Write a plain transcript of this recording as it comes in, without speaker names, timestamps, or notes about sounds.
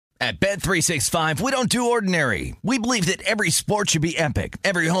At Bet365, we don't do ordinary. We believe that every sport should be epic.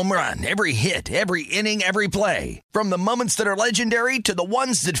 Every home run, every hit, every inning, every play. From the moments that are legendary to the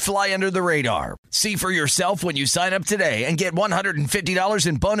ones that fly under the radar. See for yourself when you sign up today and get $150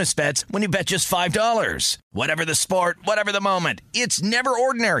 in bonus bets when you bet just $5. Whatever the sport, whatever the moment, it's never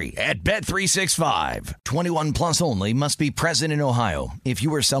ordinary at Bet365. 21 plus only. Must be present in Ohio. If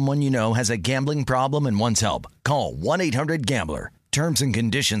you or someone you know has a gambling problem and wants help, call 1-800-GAMBLER. Terms and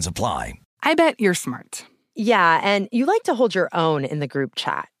conditions apply. I bet you're smart. Yeah, and you like to hold your own in the group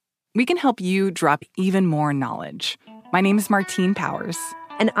chat. We can help you drop even more knowledge. My name is Martine Powers.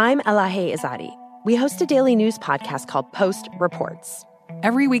 And I'm Elahe Izadi. We host a daily news podcast called Post Reports.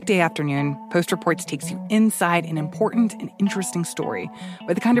 Every weekday afternoon, Post Reports takes you inside an important and interesting story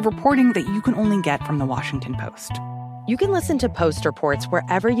with the kind of reporting that you can only get from the Washington Post. You can listen to Post Reports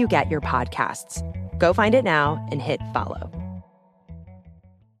wherever you get your podcasts. Go find it now and hit follow.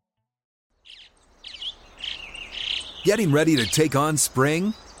 Getting ready to take on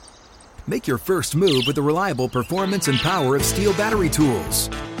spring? Make your first move with the reliable performance and power of Steel battery tools.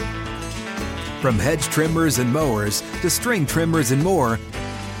 From hedge trimmers and mowers to string trimmers and more,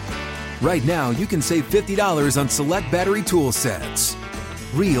 right now you can save $50 on select battery tool sets.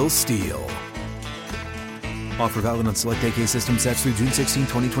 Real Steel. Offer valid on select AK system sets through June 16,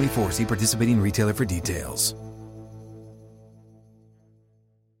 2024. See participating retailer for details.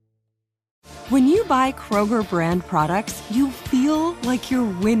 When you buy Kroger brand products, you feel like you're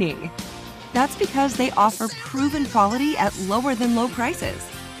winning. That's because they offer proven quality at lower than low prices.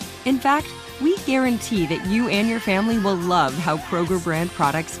 In fact, we guarantee that you and your family will love how Kroger brand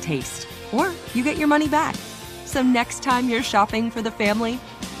products taste, or you get your money back. So next time you're shopping for the family,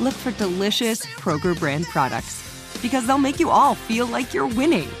 look for delicious Kroger brand products, because they'll make you all feel like you're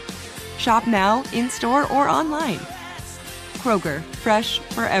winning. Shop now, in-store, or online. Kroger, fresh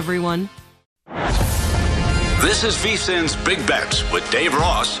for everyone. This is VSiN's Big Bets with Dave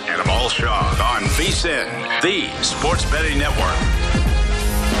Ross and Amal Shaw on VSiN, the sports betting network.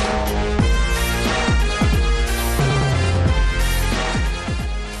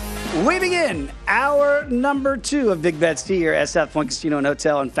 We begin hour number 2 of Big Bets here at South Point Casino and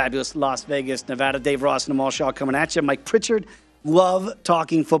Hotel in fabulous Las Vegas, Nevada. Dave Ross and Amal Shaw coming at you. Mike Pritchard, love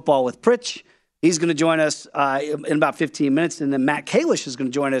talking football with Pritch. He's going to join us in about 15 minutes. And then Matt Kalish is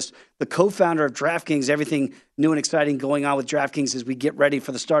going to join us, the co-founder of DraftKings. Everything new and exciting going on with DraftKings as we get ready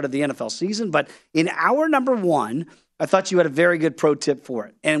for the start of the NFL season. But in hour number 1, I thought you had a very good pro tip for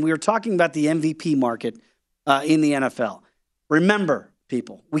it. And we were talking about the MVP market in the NFL. Remember,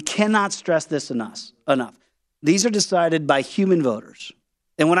 people, we cannot stress this enough. These are decided by human voters.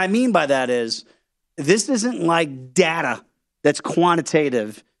 And what I mean by that is this isn't like data that's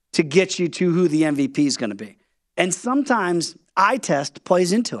quantitative to get you to who the MVP is going to be. And sometimes eye test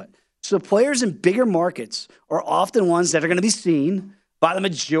plays into it. So players in bigger markets are often ones that are going to be seen by the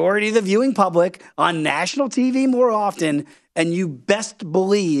majority of the viewing public on national TV more often, and you best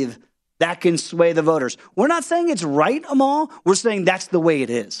believe that can sway the voters. We're not saying it's right, Amal. We're saying that's the way it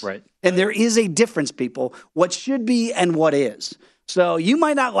is. Right. And there is a difference, people, what should be and what is. So you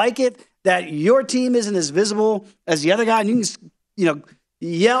might not like it that your team isn't as visible as the other guy, and you can,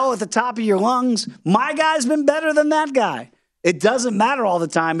 yell at the top of your lungs, my guy's been better than that guy. It doesn't matter all the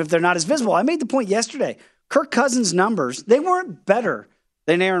time if they're not as visible. I made the point yesterday. Kirk Cousins' numbers, they weren't better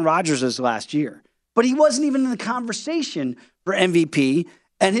than Aaron Rodgers' last year. But he wasn't even in the conversation for MVP,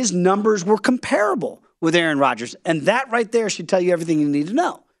 and his numbers were comparable with Aaron Rodgers. And that right there should tell you everything you need to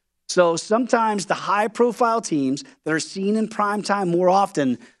know. So sometimes the high-profile teams that are seen in prime time more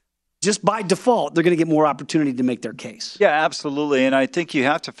often, just by default, they're going to get more opportunity to make their case. Yeah, absolutely. And I think you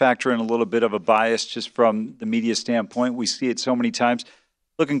have to factor in a little bit of a bias just from the media standpoint. We see it so many times.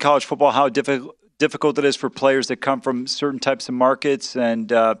 Look in college football, how difficult it is for players that come from certain types of markets and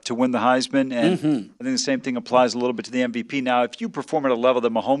to win the Heisman. And I think the same thing applies a little bit to the MVP. Now, if you perform at a level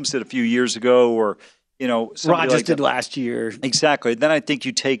that Mahomes did a few years ago or, Rodgers like did last year. Exactly. Then I think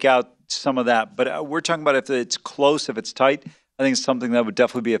you take out some of that. But we're talking about if it's close, if it's tight. I think it's something that would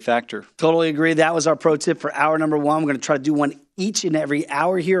definitely be a factor. Totally agree. That was our pro tip for hour number 1. We're going to try to do one each and every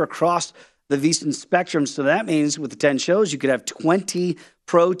hour here across the VSiN spectrum. So that means with the 10 shows, you could have 20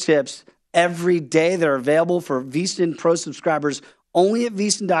 pro tips every day. They're available for VSiN Pro subscribers only at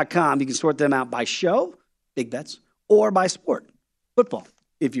VSiN.com. You can sort them out by show, big bets, or by sport, football,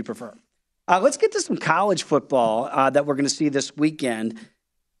 if you prefer. Let's get to some college football that we're going to see this weekend.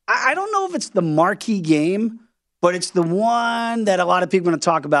 I don't know if it's the marquee game, but it's the one that a lot of people are going to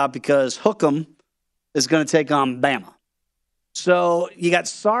talk about because Hook'em is going to take on Bama. So you got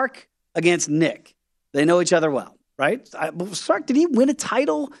Sark against Nick. They know each other well, right? Sark, did he win a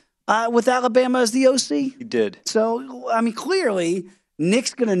title with Alabama as the OC? He did. So, I mean, clearly,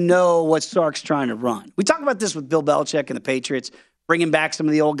 Nick's going to know what Sark's trying to run. We talk about this with Bill Belichick and the Patriots, bringing back some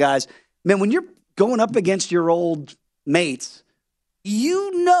of the old guys. Man, when you're going up against your old mates,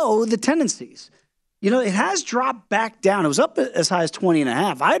 you know the tendencies. It has dropped back down. It was up as high as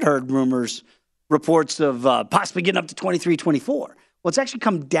 20.5. I'd heard reports of possibly getting up to 23, 24. Well, it's actually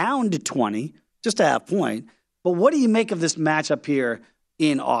come down to 20, just a half point. But what do you make of this matchup here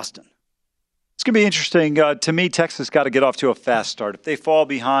in Austin? It's going to be interesting. To me, Texas got to get off to a fast start. If they fall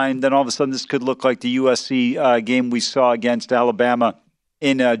behind, then all of a sudden this could look like the USC game we saw against Alabama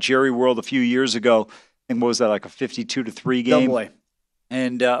in Jerry World a few years ago. And what was that, like a 52-3 game? Oh, boy.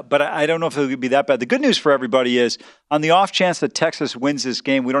 And but I don't know if it would be that bad. The good news for everybody is, on the off chance that Texas wins this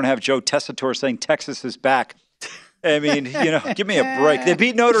game, we don't have Joe Tessitore saying Texas is back. I mean, give me a break. They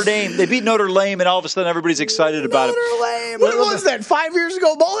beat Notre Dame. They beat Notre Dame, and all of a sudden everybody's excited about it. Notre Dame. What was that, 5 years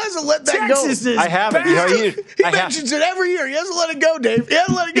ago? Ball hasn't let that Texas go. Is I haven't. He mentions it every year. He hasn't let it go, Dave. He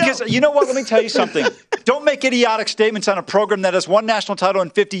hasn't let it go. Because you know what? Let me tell you something. Don't make idiotic statements on a program that has won national title in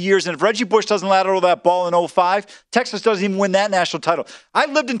 50 years. And if Reggie Bush doesn't lateral that ball in 05, Texas doesn't even win that national title. I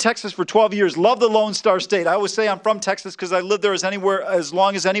lived in Texas for 12 years. Love the Lone Star State. I always say I'm from Texas because I lived there as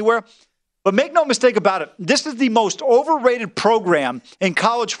long as anywhere. But make no mistake about it, this is the most overrated program in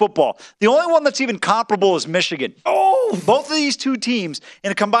college football. The only one that's even comparable is Michigan. Both of these two teams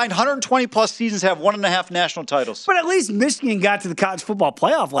in a combined 120-plus seasons have 1.5 national titles. But at least Michigan got to the college football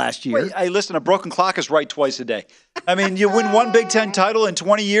playoff last year. Wait, hey, listen, a broken clock is right twice a day. I mean, you win one Big Ten title in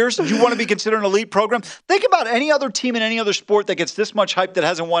 20 years. You want to be considered an elite program? Think about any other team in any other sport that gets this much hype that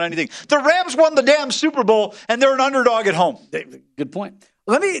hasn't won anything. The Rams won the damn Super Bowl, and they're an underdog at home. Good point.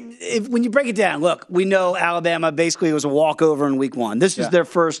 When you break it down, look, we know Alabama basically was a walkover in week one. This is their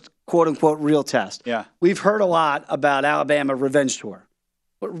first quote-unquote real test. Yeah. We've heard a lot about Alabama revenge tour.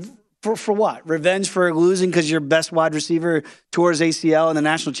 For what? Revenge for losing because your best wide receiver tore his ACL in the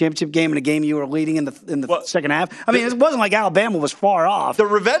national championship game in a game you were leading in the second half? I mean, it wasn't like Alabama was far off. The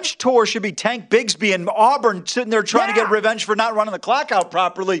revenge tour should be Tank Bigsby and Auburn sitting there trying to get revenge for not running the clock out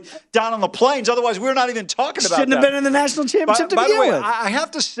properly down on the plains. Otherwise, we're not even talking about that. Shouldn't have been in the national championship to begin with. I have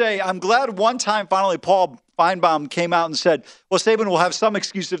to say, I'm glad one time finally Paul Feinbaum came out and said, well, Saban will have some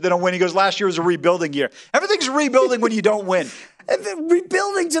excuse if they don't win. He goes, last year was a rebuilding year. Everything's rebuilding when you don't win. And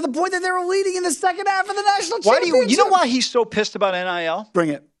rebuilding to the point that they were leading in the second half of the national championship. You know why he's so pissed about NIL? Bring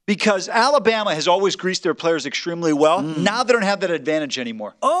it. Because Alabama has always greased their players extremely well. Now they don't have that advantage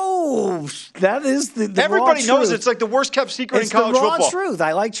anymore. Oh, that is the Everybody raw knows truth. It's like the worst kept secret in college football. football. It's the raw truth.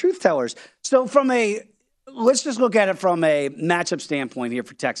 I like truth tellers. So let's just look at it from a matchup standpoint here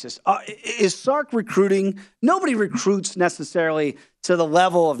for Texas. Is Sark recruiting? Nobody recruits necessarily to the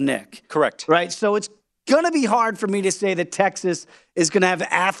level of Nick. Correct. Right? So it's going to be hard for me to say that Texas is going to have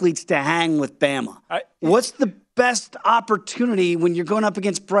athletes to hang with Bama. What's the best opportunity when you're going up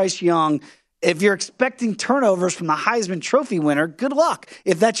against Bryce Young? If you're expecting turnovers from the Heisman Trophy winner, good luck.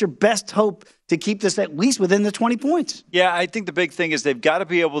 If that's your best hope to keep this at least within the 20 points. Yeah, I think the big thing is they've got to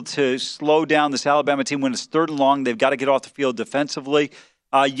be able to slow down this Alabama team when it's third and long. They've got to get off the field defensively.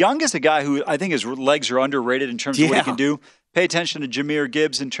 Young is a guy who I think his legs are underrated in terms of what he can do. Pay attention to Jahmyr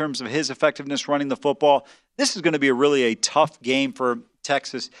Gibbs in terms of his effectiveness running the football. This is going to be a tough game for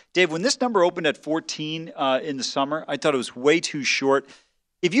Texas. Dave, when this number opened at 14 in the summer, I thought it was way too short.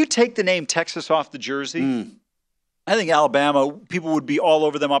 If you take the name Texas off the jersey, I think Alabama, people would be all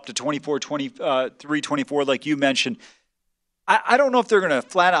over them up to 24, 23, 24, like you mentioned. I don't know if they're going to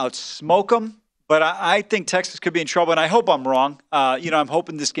flat out smoke them, but I think Texas could be in trouble, and I hope I'm wrong. I'm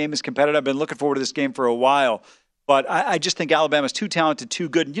hoping this game is competitive. I've been looking forward to this game for a while. But I just think Alabama's too talented, too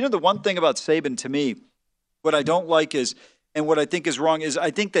good. And the one thing about Saban to me, what I don't like is, and what I think is wrong is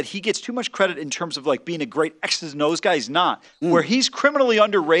I think that he gets too much credit in terms of like being a great X's and O's guy. He's not. Where he's criminally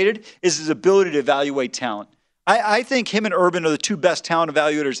underrated is his ability to evaluate talent. I think him and Urban are the two best talent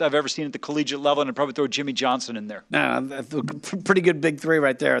evaluators I've ever seen at the collegiate level, and I'd probably throw Jimmy Johnson in there. Pretty good big three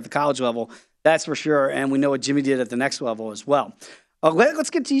right there at the college level. That's for sure. And we know what Jimmy did at the next level as well. Let's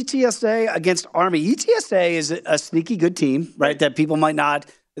get to UTSA against Army. UTSA is a sneaky good team, right? That people might not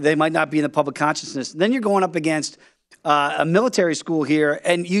be in the public consciousness. Then you're going up against a military school here,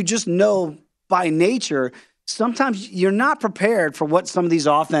 and you just know by nature, sometimes you're not prepared for what some of these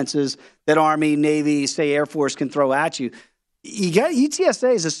offenses that Army, Navy, say Air Force can throw at you. You got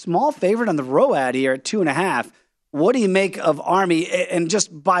UTSA is a small favorite on the ROAD here at 2.5. What do you make of Army? And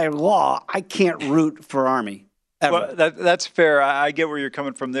just by law, I can't root for Army. Well, that's fair. I get where you're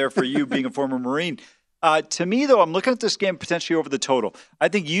coming from there for you being a former Marine. To me, though, I'm looking at this game potentially over the total. I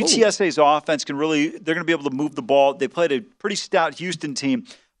think UTSA's offense they're going to be able to move the ball. They played a pretty stout Houston team.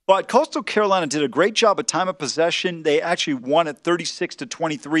 But Coastal Carolina did a great job at time of possession. They actually won at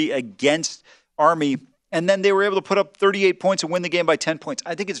 36-23 against Army. And then they were able to put up 38 points and win the game by 10 points.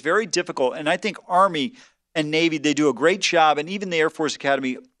 I think it's very difficult. And I think Army and Navy, they do a great job, and even the Air Force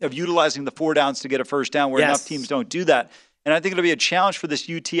Academy, of utilizing the 4 downs to get a first down where enough teams don't do that. And I think it'll be a challenge for this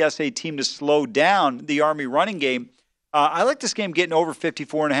UTSA team to slow down the Army running game. I like this game getting over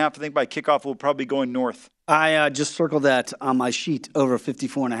 54.5. I think by kickoff we'll probably be going north. I just circled that on my sheet, over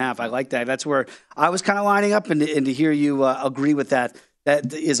 54.5. I like that. That's where I was kind of lining up, and to hear you agree with that,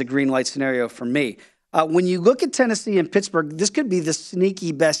 that is a green light scenario for me. When you look at Tennessee and Pittsburgh, this could be the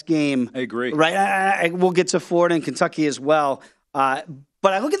sneaky best game. I agree. Right? We'll get to Florida and Kentucky as well. But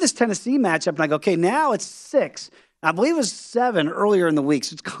I look at this Tennessee matchup, and I go, okay, now it's 6. I believe it was 7 earlier in the week.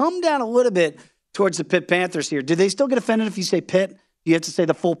 So it's come down a little bit towards the Pitt Panthers here. Do they still get offended if you say Pitt? You have to say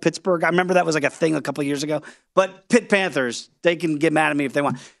the full Pittsburgh. I remember that was like a thing a couple of years ago. But Pitt Panthers, they can get mad at me if they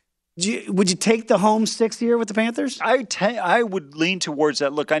want. Would you take the home 6 here with the Panthers? I would lean towards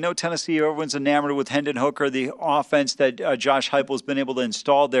that. Look, I know Tennessee, everyone's enamored with Hendon Hooker, the offense that Josh Heupel has been able to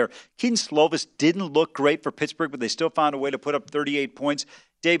install there. Keaton Slovis didn't look great for Pittsburgh, but they still found a way to put up 38 points.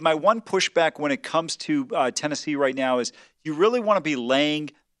 Dave, my one pushback when it comes to Tennessee right now is you really want to be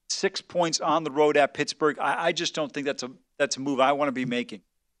laying 6 points on the road at Pittsburgh. I just don't think that's a move I want to be making.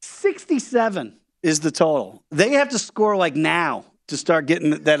 67 is the total. They have to score like now to start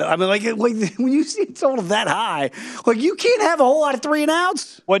getting that. I mean, like when you see a total that high, like you can't have a whole lot of 3 and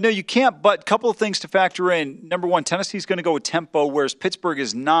outs. Well, no, you can't. But a couple of things to factor in. Number one, Tennessee's going to go with tempo, whereas Pittsburgh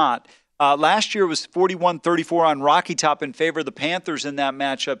is not. Last year was 41-34 on Rocky Top in favor of the Panthers in that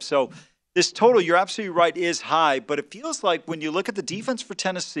matchup. So this total, you're absolutely right, is high. But it feels like when you look at the defense for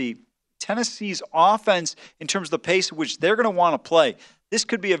Tennessee, Tennessee's offense in terms of the pace at which they're going to want to play, this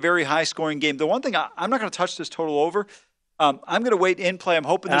could be a very high-scoring game. The one thing, I'm not going to touch this total over. I'm going to wait in play. I'm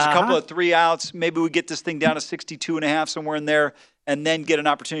hoping there's a couple of 3 outs. Maybe we get this thing down to 62.5, somewhere in there, and then get an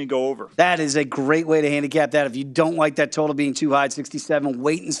opportunity to go over. That is a great way to handicap that. If you don't like that total being too high at 67,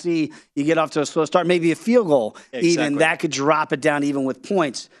 wait and see. You get off to a slow start, maybe a field goal. Exactly. Even that could drop it down even with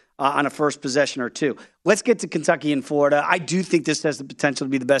points on a first possession or 2. Let's get to Kentucky and Florida. I do think this has the potential to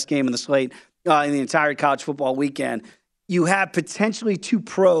be the best game in the slate in the entire college football weekend. You have potentially 2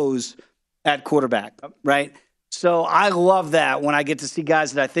 pros at quarterback, right? So I love that when I get to see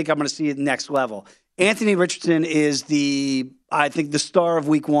guys that I think I'm going to see at the next level. Anthony Richardson is I think the star of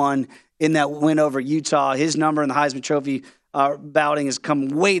week 1 in that win over Utah. His number in the Heisman Trophy balloting has come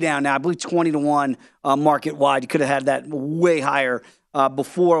way down now. I believe 20-1 market wide. You could have had that way higher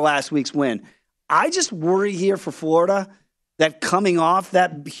before last week's win. I just worry here for Florida that coming off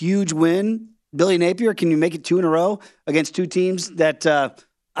that huge win, Billy Napier, can you make it 2 in a row against 2 teams that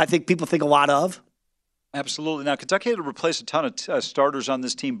I think people think a lot of? Absolutely. Now, Kentucky had to replace a ton of starters on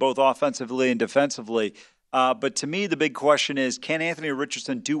this team, both offensively and defensively. But to me, the big question is, can Anthony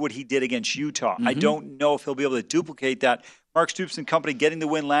Richardson do what he did against Utah? I don't know if he'll be able to duplicate that. Mark Stoops and company getting the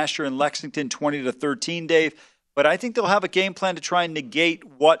win last year in Lexington, 20-13, Dave. But I think they'll have a game plan to try and negate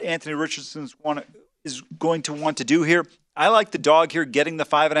what Anthony Richardson is going to want to do here. I like the dog here, getting the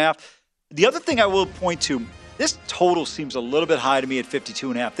 5.5. The other thing I will point to, this total seems a little bit high to me at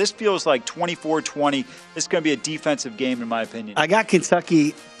 52.5. This feels like 24-20. This is going to be a defensive game, in my opinion. I got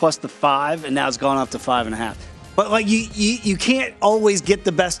Kentucky plus the 5, and now it's gone up to 5.5. But like you can't always get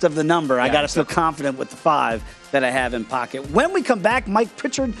the best of the number. I got to feel confident with the 5 that I have in pocket. When we come back, Mike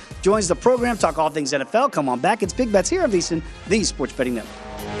Pritchard joins the program, talk all things NFL. Come on back. It's Big Bets here on VSiN, the Sports Betting Network.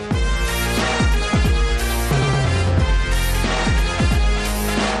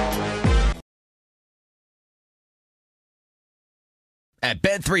 At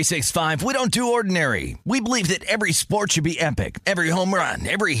Bet365, we don't do ordinary. We believe that every sport should be epic. Every home run,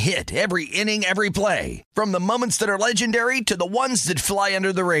 every hit, every inning, every play. From the moments that are legendary to the ones that fly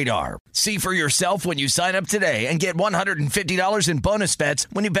under the radar. See for yourself when you sign up today and get $150 in bonus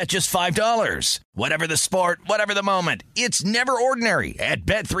bets when you bet just $5. Whatever the sport, whatever the moment, it's never ordinary at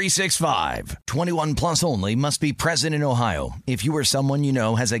Bet365. 21 plus only. Must be present in Ohio. If you or someone you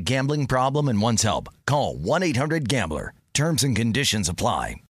know has a gambling problem and wants help, call 1-800-GAMBLER. Terms and conditions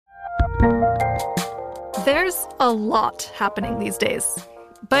apply. There's a lot happening these days,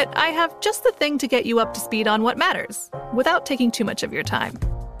 but I have just the thing to get you up to speed on what matters without taking too much of your time.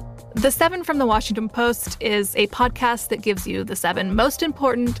 The 7 from the Washington Post is a podcast that gives you the 7 most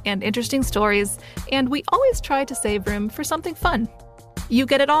important and interesting stories, and we always try to save room for something fun. You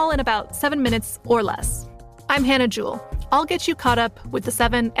get it all in about 7 minutes or less. I'm Hannah Jewell. I'll get you caught up with the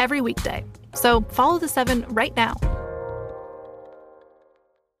 7 every weekday. So follow the 7 right now.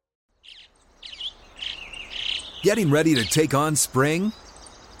 Getting ready to take on spring?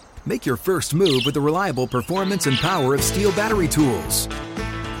 Make your first move with the reliable performance and power of Steel battery tools.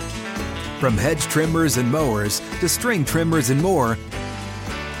 From hedge trimmers and mowers to string trimmers and more,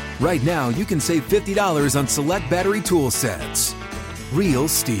 right now you can save $50 on select battery tool sets. Real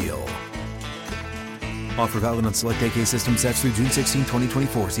Steel. Offer valid on select AK system sets through June 16,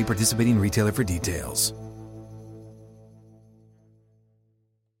 2024. See participating retailer for details.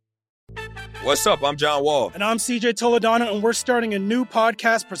 What's up? I'm John Wall. And I'm CJ Toledano, and we're starting a new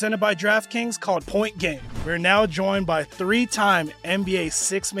podcast presented by DraftKings called Point Game. We're now joined by three-time NBA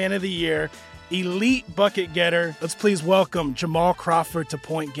Sixth Man of the Year, elite bucket getter. Let's please welcome Jamal Crawford to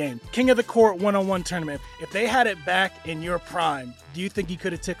Point Game. King of the Court one-on-one tournament. If they had it back in your prime, do you think you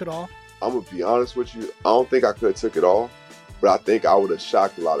could have took it all? I'm going to be honest with you. I don't think I could have took it all, but I think I would have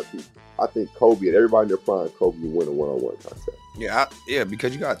shocked a lot of people. I think Kobe and everybody in their prime, Kobe would win a one-on-one contest. Yeah,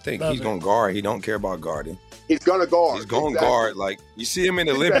 because you got to think. He's going to guard. He don't care about guarding. He's going to guard. He's going to guard. Like, you see him in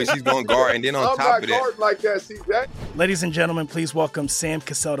the Olympics, he's going to guard. And then on top of that. I'm not guarding like that, CJ. Ladies and gentlemen, please welcome Sam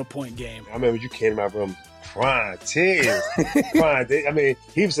Cassell to Point Game. I remember you came out from prime 10. I mean,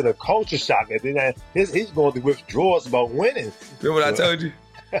 he was in a culture shock. And then he's going through withdrawals about winning. Remember what I told you?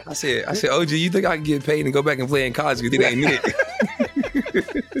 I said, OG, you think I can get paid and go back and play in college because it ain't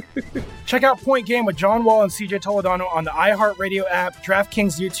it? Check out Point Game with John Wall and CJ Toledano on the iHeartRadio app,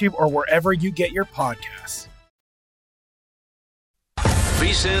 DraftKings YouTube, or wherever you get your podcasts.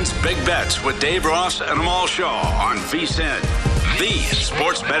 VSiN's Big Bets with Dave Ross and Amal Shaw on VSiN, the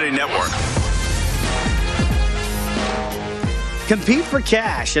sports betting network. Compete for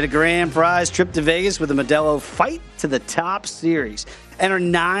cash at a grand prize trip to Vegas with the Modelo Fight to the Top series. Enter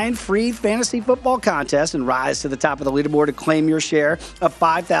 9 free fantasy football contests and rise to the top of the leaderboard to claim your share of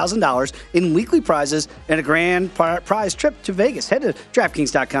 $5,000 in weekly prizes and a grand prize trip to Vegas. Head to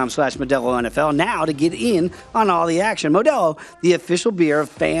DraftKings.com/Modelo NFL now to get in on all the action. Modelo, the official beer of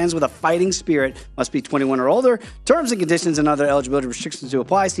fans with a fighting spirit. Must be 21 or older. Terms and conditions and other eligibility restrictions to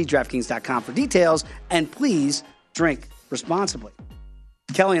apply. See DraftKings.com for details. And please drink responsibly.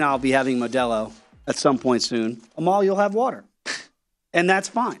 Kelly and I will be having Modelo at some point soon. Amal, you'll have water. And that's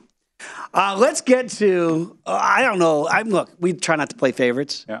fine. Let's get to, I don't know. Look, we try not to play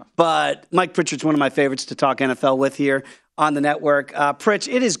favorites. Yeah. But Mike Pritchard's one of my favorites to talk NFL with here on the network.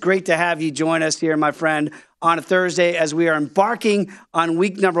 Pritch, it is great to have you join us here, my friend, on a Thursday as we are embarking on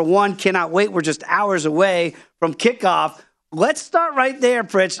week number 1. Cannot wait. We're just hours away from kickoff. Let's start right there,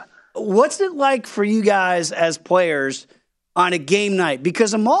 Pritch. What's it like for you guys as players on a game night?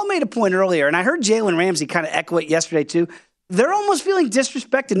 Because Amal made a point earlier, and I heard Jalen Ramsey kind of echo it yesterday too. They're almost feeling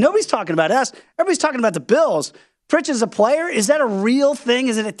disrespected. Nobody's talking about us. Everybody's talking about the Bills. Pritch, as a player, is that a real thing?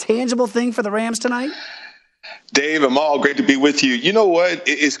 Is it a tangible thing for the Rams tonight? Dave, Amal, great to be with you. You know what?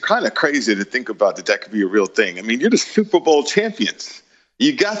 It's kind of crazy to think about that could be a real thing. I mean, you're the Super Bowl champions.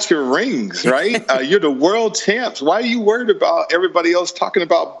 You got your rings, right? You're the world champs. Why are you worried about everybody else talking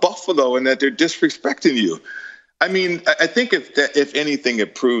about Buffalo and that they're disrespecting you? I mean, I think if anything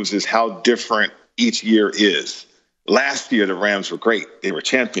it proves is how different each year is. Last year, the Rams were great. They were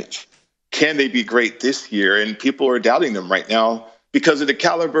champions. Can they be great this year? And people are doubting them right now because of the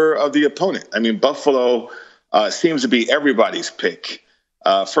caliber of the opponent. I mean, Buffalo seems to be everybody's pick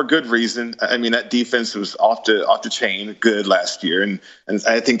for good reason. I mean, that defense was off the chain good last year. And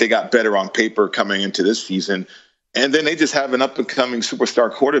I think they got better on paper coming into this season. And then they just have an up-and-coming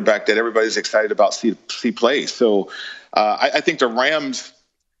superstar quarterback that everybody's excited about see play. So I think the Rams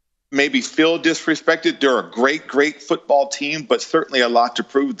maybe feel disrespected. They're a great, great football team, but certainly a lot to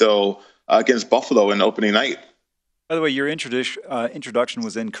prove, though, against Buffalo in opening night. By the way, your introduction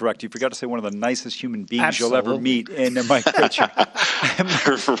was incorrect. You forgot to say one of the nicest human beings Absolutely. You'll ever meet in Mike Pritchard. I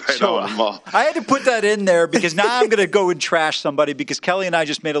had to put that in there because now I'm going to go and trash somebody because Kelly and I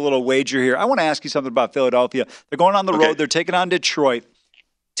just made a little wager here. I want to ask you something about Philadelphia. They're going on the road. They're taking on Detroit.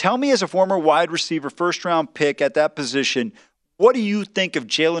 Tell me, as a former wide receiver, first-round pick at that position, what do you think of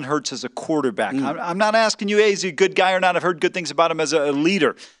Jalen Hurts as a quarterback? I'm not asking you, hey, is he a good guy or not? I've heard good things about him as a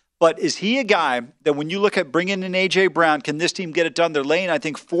leader. But is he a guy that when you look at bringing in A.J. Brown, can this team get it done? They're laying, I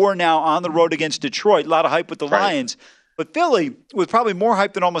think, 4 now on the road against Detroit. A lot of hype with the Lions. But Philly, with probably more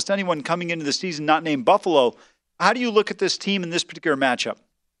hype than almost anyone coming into the season not named Buffalo, how do you look at this team in this particular matchup?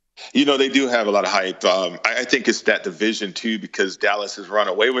 You know, they do have a lot of hype. I think it's that division, too, because Dallas has run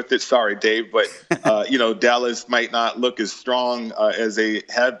away with it. Sorry, Dave, but, Dallas might not look as strong as they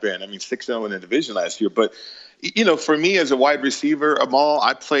have been. I mean, 6-0 in the division last year. But, for me as a wide receiver, Amal,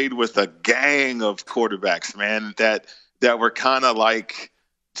 I played with a gang of quarterbacks, man, that were kind of like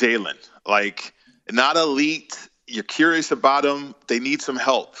Jalen, like not elite. You're curious about them. They need some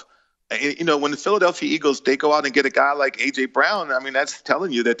help. When the Philadelphia Eagles, they go out and get a guy like A.J. Brown, I mean, that's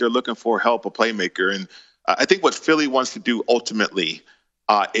telling you that they're looking for help, a playmaker. And I think what Philly wants to do ultimately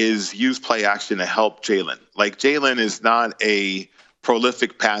is use play action to help Jalen. Like, Jalen is not a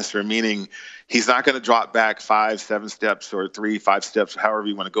prolific passer, meaning he's not going to drop back 5-7 steps or 3-5 steps, however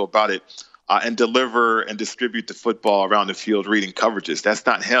you want to go about it, and deliver and distribute the football around the field reading coverages. That's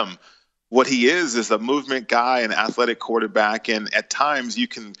not him. What he is a movement guy, an athletic quarterback, and at times you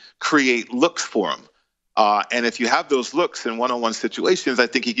can create looks for him. And if you have those looks in one-on-one situations, I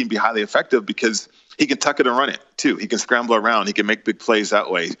think he can be highly effective because he can tuck it and run it, too. He can scramble around. He can make big plays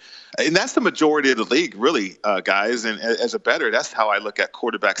that way. And that's the majority of the league, really, guys. And as a bettor, that's how I look at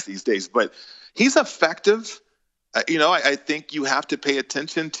quarterbacks these days. But he's effective. I think you have to pay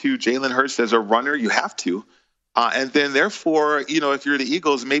attention to Jalen Hurts as a runner. You have to. And then, therefore, if you're the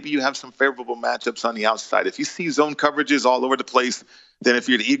Eagles, maybe you have some favorable matchups on the outside. If you see zone coverages all over the place, then if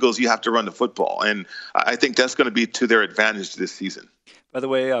you're the Eagles, you have to run the football. And I think that's going to be to their advantage this season. By the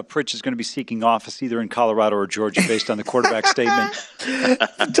way, Pritch is going to be seeking office either in Colorado or Georgia based on the quarterback statement.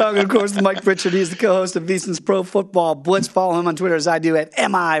 Talking, of course, to Mike Pritchard. He's the co-host of VSiN's Pro Football Blitz. Follow him on Twitter as I do at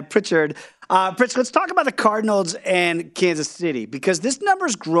MI Pritchard. Pritch, let's talk about the Cardinals and Kansas City because this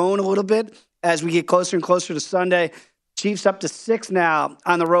number's grown a little bit as we get closer and closer to Sunday. Chiefs up to 6 now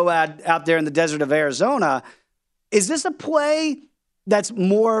on the road out there in the desert of Arizona. Is this a play that's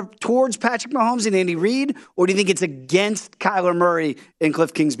more towards Patrick Mahomes and Andy Reid, or do you think it's against Kyler Murray and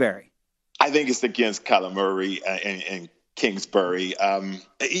Cliff Kingsbury? I think it's against Kyler Murray and Kingsbury.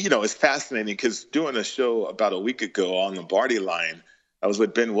 It's fascinating because doing a show about a week ago on the Lombardi line, I was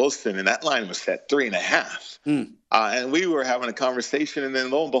with Ben Wilson, and that line was set 3.5. And we were having a conversation, and then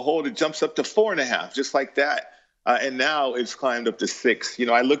lo and behold, it jumps up to 4.5, just like that. And now it's climbed up to 6.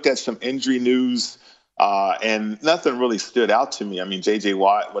 I looked at some injury news, and nothing really stood out to me. I mean, J.J.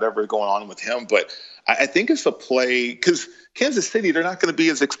 Watt, whatever going on with him. But I think it's a play because Kansas City, they're not going to be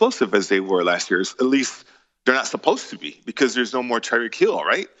as explosive as they were last year. At least they're not supposed to be because there's no more Tyreek Hill,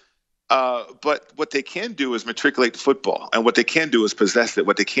 right? But what they can do is matriculate the football, and what they can do is possess it.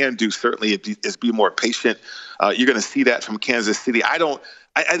 What they can do certainly is be more patient. You're going to see that from Kansas City.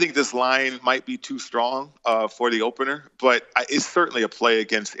 I think this line might be too strong for the opener, but it's certainly a play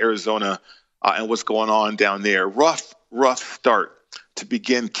against Arizona and what's going on down there. Rough start to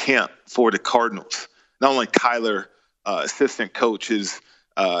begin camp for the Cardinals. Not only Kyler, assistant coaches,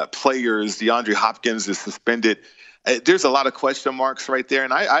 players, DeAndre Hopkins is suspended. There's a lot of question marks right there,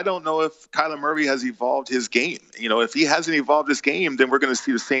 and I don't know if Kyler Murray has evolved his game. If he hasn't evolved his game, then we're going to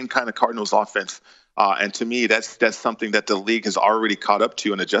see the same kind of Cardinals offense. And to me, that's something that the league has already caught up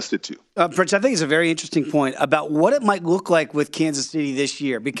to and adjusted to. Pritch, I think it's a very interesting point about what it might look like with Kansas City this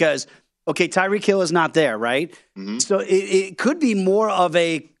year because, okay, Tyreek Hill is not there, right? Mm-hmm. So it could be more of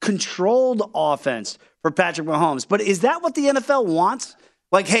a controlled offense for Patrick Mahomes. But is that what the NFL wants?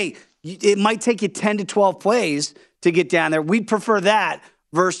 Like, hey, it might take you 10 to 12 plays to get down there. We'd prefer that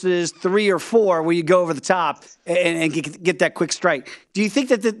versus 3 or 4 where you go over the top and get that quick strike. Do you think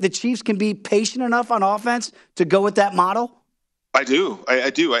that the Chiefs can be patient enough on offense to go with that model? I do.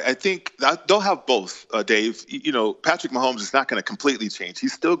 I do. I think they'll have both, Dave. Patrick Mahomes is not going to completely change.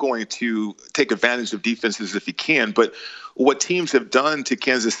 He's still going to take advantage of defenses if he can. But what teams have done to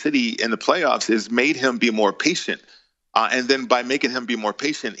Kansas City in the playoffs is made him be more patient. And then by making him be more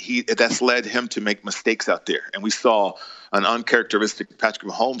patient, that's led him to make mistakes out there. And we saw an uncharacteristic Patrick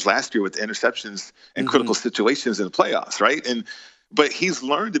Mahomes last year with interceptions in critical situations in the playoffs, right? But he's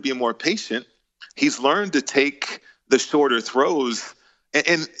learned to be more patient. He's learned to take the shorter throws.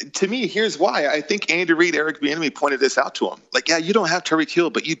 And to me, here's why. I think Andy Reid, Eric Bieniemy pointed this out to him. Like, yeah, you don't have Tyreek Hill,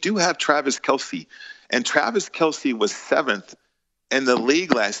 but you do have Travis Kelce. And Travis Kelce was 7th in the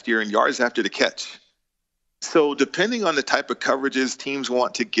league last year in yards after the catch. So depending on the type of coverages teams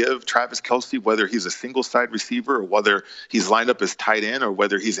want to give Travis Kelce, whether he's a single-side receiver or whether he's lined up as tight end or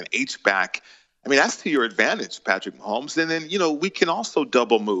whether he's an H-back, I mean, that's to your advantage, Patrick Mahomes. And then, we can also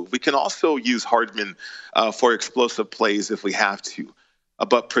double move. We can also use Hardman for explosive plays if we have to.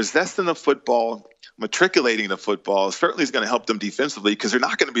 But possessing the football, matriculating the football certainly is going to help them defensively because they're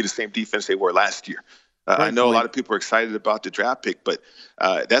not going to be the same defense they were last year. I know a lot of people are excited about the draft pick, but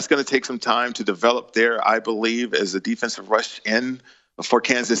that's going to take some time to develop there, I believe, as a defensive rush in for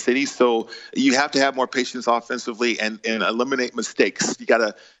Kansas City. So you have to have more patience offensively and eliminate mistakes. You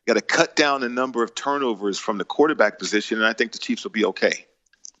got to cut down the number of turnovers from the quarterback position, and I think the Chiefs will be okay.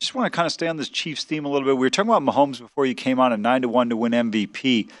 Just want to kind of stay on this Chiefs theme a little bit. We were talking about Mahomes before you came on at 9-1 to win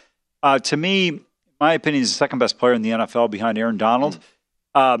MVP. To me, my opinion, is the second best player in the NFL behind Aaron Donald.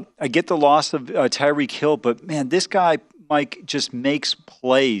 I get the loss of Tyreek Hill, but man, this guy Mike just makes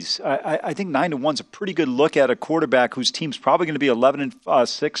plays. I think 9-1 is a pretty good look at a quarterback whose team's probably going to be 11-6,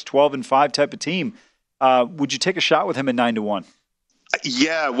 12-5 type of team. Would you take a shot with him at 9-1?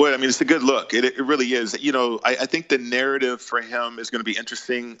 Yeah, well, I mean, it's a good look. It really is. You know, I think the narrative for him is going to be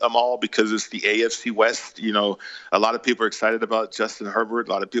interesting, Amal, because it's the AFC West. You know, a lot of people are excited about Justin Herbert.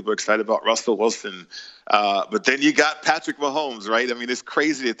 A lot of people are excited about Russell Wilson. But then you got Patrick Mahomes, right? I mean, it's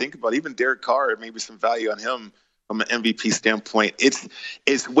crazy to think about. Even Derek Carr, maybe some value on him from an MVP standpoint.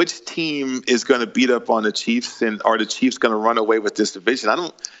 It's which team is going to beat up on the Chiefs, and are the Chiefs going to run away with this division?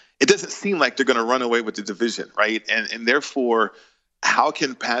 It doesn't seem like they're going to run away with the division, right? And therefore, how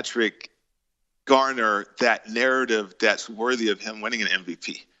can Patrick garner that narrative that's worthy of him winning an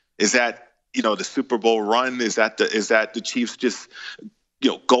MVP? Is that, you know, the Super Bowl run? Is that the Chiefs just, you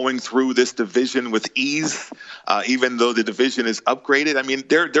know, going through this division with ease, even though the division is upgraded? I mean,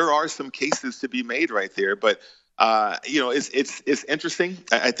 there are some cases to be made right there, but you know, it's interesting.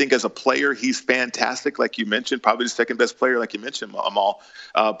 I think as a player, he's fantastic, like you mentioned, probably the second best player, like you mentioned, Amal.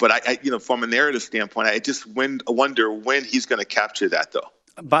 But I you know, from a narrative standpoint, I just wonder when he's going to capture that, though.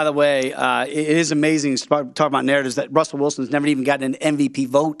 By the way, it is amazing talking about narratives that Russell Wilson's never even gotten an MVP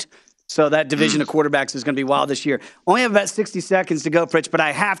vote. So that division of quarterbacks is going to be wild this year. Only have about 60 seconds to go, Pritch, but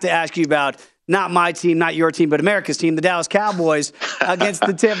I have to ask you about not my team, not your team, but America's team, the Dallas Cowboys, against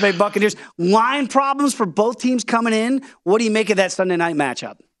the Tampa Bay Buccaneers. Line problems for both teams coming in. What do you make of that Sunday night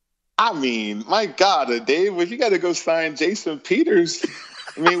matchup? I mean, my God, Dave, if you got to go sign Jason Peters,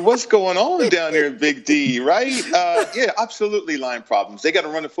 I mean, what's going on down there in Big D, right? Yeah, absolutely line problems. They got to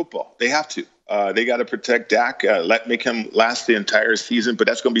run the football. They have to. They got to protect Dak, make him last the entire season, but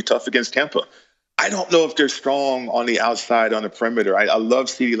that's going to be tough against Tampa. I don't know if they're strong on the outside, on the perimeter. I love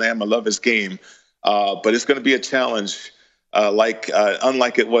CeeDee Lamb. I love his game. But it's going to be a challenge unlike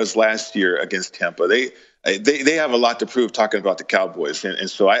it was last year against Tampa. They have a lot to prove talking about the Cowboys. And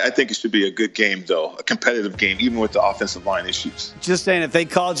so I think it should be a good game, though, a competitive game, even with the offensive line issues. Just saying, if they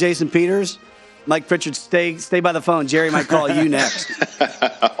call Jason Peters, Mike Pritchard, stay by the phone. Jerry might call you next.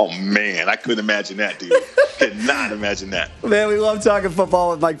 Oh, man, I couldn't imagine that, dude. Could not imagine that. Man, we love talking football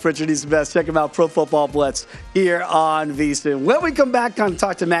with Mike Pritchard. He's the best. Check him out, Pro Football Blitz, here on VSiN. When we come back, come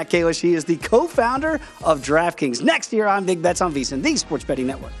talk to Matt Kalish. He is the co-founder of DraftKings. Next here on Big Bets on VSiN, the Sports Betting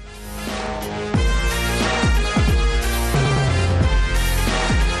Network.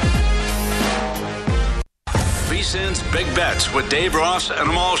 VSiN's Big Bets with Dave Ross and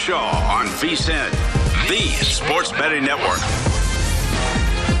Amal Shaw on VSiN, the Sports Betting Network.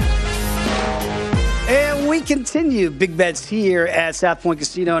 And we continue Big Bets here at South Point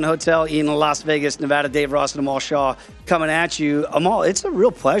Casino and Hotel in Las Vegas, Nevada. Dave Ross and Amal Shaw coming at you. Amal, it's a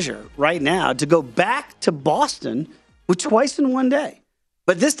real pleasure right now to go back to Boston with twice in one day.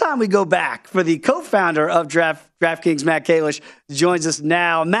 But this time we go back for the co-founder of DraftKings, Matt Kalish, joins us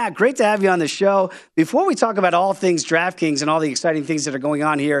now. Matt, great to have you on the show. Before we talk about all things DraftKings and all the exciting things that are going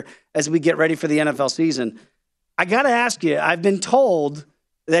on here as we get ready for the NFL season, I got to ask you, I've been told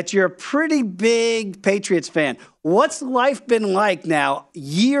that you're a pretty big Patriots fan. What's life been like now,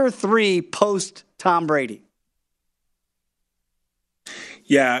 year 3 post Tom Brady?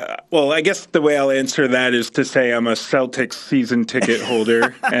 Yeah, well, I guess the way I'll answer that is to say I'm a Celtics season ticket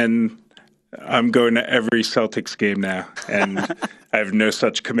holder, and I'm going to every Celtics game now. And I have no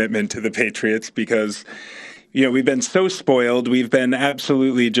such commitment to the Patriots because, you know, we've been so spoiled. We've been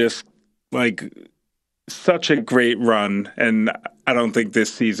absolutely just like such a great run. And I don't think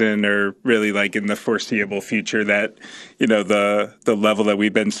this season or really like in the foreseeable future that, you know, the level that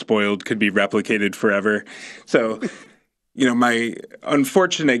we've been spoiled could be replicated forever. So, you know, my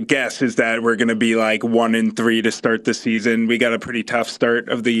unfortunate guess is that we're going to be like 1-3 to start the season. We got a pretty tough start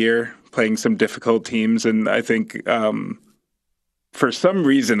of the year, playing some difficult teams. And I think for some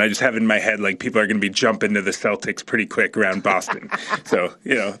reason, I just have in my head, like people are going to be jumping to the Celtics pretty quick around Boston. So,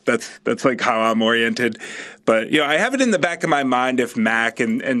 you know, that's like how I'm oriented. But, you know, I have it in the back of my mind if Mac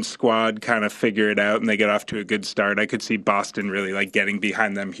and squad kind of figure it out and they get off to a good start, I could see Boston really like getting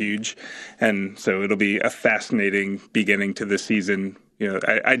behind them huge. And so it'll be a fascinating beginning to the season. You know,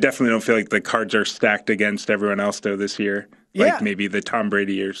 I definitely don't feel like the cards are stacked against everyone else, though, this year. Like maybe the Tom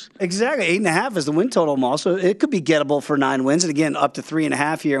Brady years. Exactly. 8.5 is the win total, Mal. So it could be gettable for 9 wins. And again, up to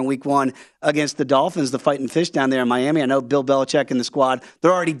 3.5 here in week 1 against the Dolphins, the Fighting Fish down there in Miami. I know Bill Belichick and the squad,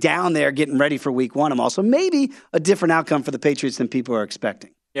 they're already down there getting ready for week 1. Also, maybe a different outcome for the Patriots than people are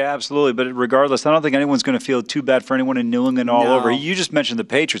expecting. Yeah, absolutely. But regardless, I don't think anyone's going to feel too bad for anyone in New England all over. You just mentioned the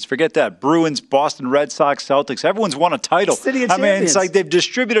Patriots. Forget that. Bruins, Boston Red Sox, Celtics. Everyone's won a title. City of champions. Mean, it's like they've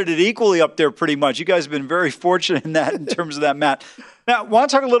distributed it equally up there pretty much. You guys have been very fortunate in that in terms of that, Matt. Now, I want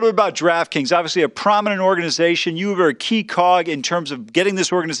to talk a little bit about DraftKings. Obviously, a prominent organization. You were a key cog in terms of getting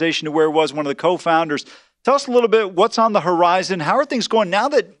this organization to where it was, one of the co-founders. Tell us a little bit what's on the horizon. How are things going now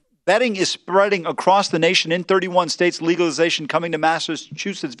that betting is spreading across the nation in 31 states, legalization coming to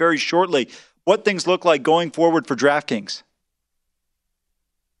Massachusetts very shortly? What things look like going forward for DraftKings?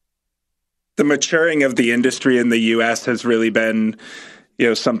 The maturing of the industry in the U.S. has really been,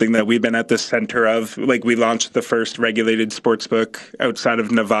 something that we've been at the center of. Like, we launched the first regulated sportsbook outside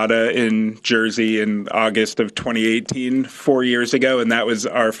of Nevada in Jersey in August of 2018, 4 years ago, and that was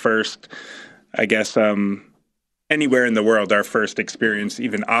our first, anywhere in the world, our first experience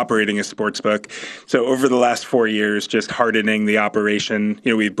even operating a sportsbook. So over the last 4 years, just hardening the operation,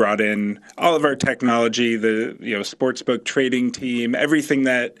 we've brought in all of our technology, the sportsbook trading team, everything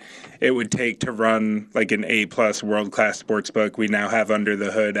that it would take to run like an A+ world-class sportsbook we now have under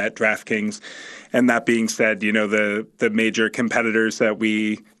the hood at DraftKings. And that being said, the major competitors that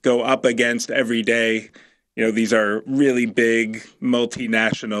we go up against every day, these are really big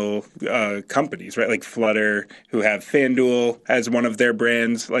multinational companies, right? Like Flutter, who have FanDuel as one of their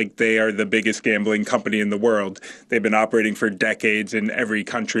brands. Like, they are the biggest gambling company in the world. They've been operating for decades in every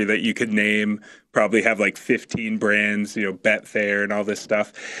country that you could name, probably have like 15 brands, Betfair and all this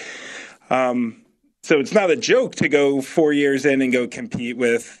stuff. So it's not a joke to go 4 years in and go compete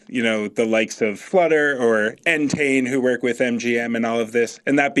with, the likes of Flutter or Entain, who work with MGM and all of this.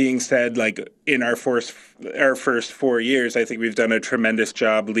 And that being said, like, in our first 4 years, I think we've done a tremendous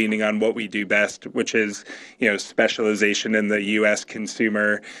job leaning on what we do best, which is, specialization in the U.S.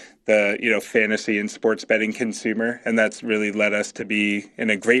 consumer, the, fantasy and sports betting consumer. And that's really led us to be in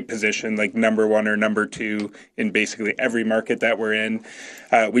a great position, like number 1 or number 2 in basically every market that we're in.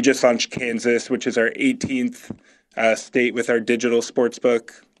 We just launched Kansas, which is our 18th state with our digital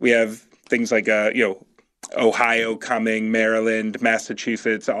sportsbook. We have things like, Ohio coming, Maryland,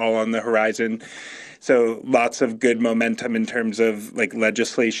 Massachusetts, all on the horizon. So lots of good momentum in terms of like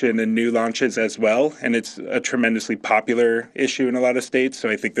legislation and new launches as well. And it's a tremendously popular issue in a lot of states. So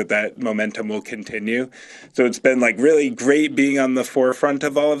I think that momentum will continue. So it's been like really great being on the forefront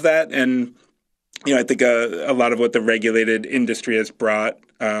of all of that. And, I think a lot of what the regulated industry has brought,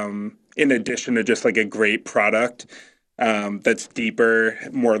 in addition to just like a great product, that's deeper,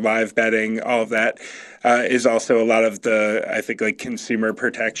 more live betting, all of that, is also a lot of the, I think, like consumer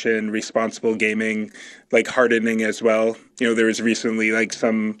protection, responsible gaming, like hardening as well. There was recently like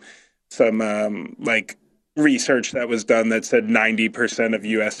some like research that was done that said 90% of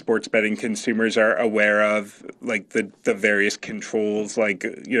U.S. sports betting consumers are aware of like the various controls, like,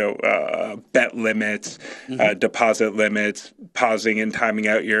 bet limits, deposit limits, pausing and timing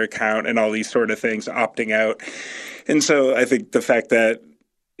out your account and all these sort of things, opting out. And so I think the fact that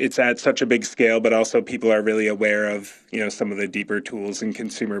it's at such a big scale, but also people are really aware of, some of the deeper tools and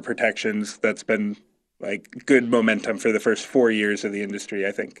consumer protections, that's been like good momentum for the first 4 years of the industry,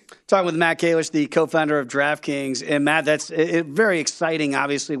 I think. Talking with Matt Kalish, the co-founder of DraftKings. And Matt, that's very exciting,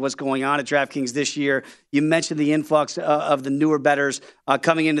 obviously, what's going on at DraftKings this year. You mentioned the influx of the newer bettors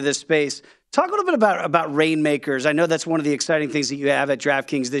coming into this space. Talk a little bit about Rainmakers. I know that's one of the exciting things that you have at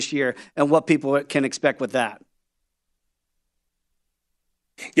DraftKings this year and what people can expect with that.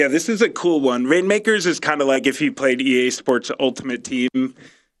 Yeah, this is a cool one. Rainmakers is kind of like if you played EA Sports Ultimate Team,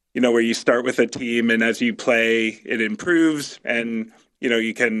 where you start with a team and as you play, it improves and,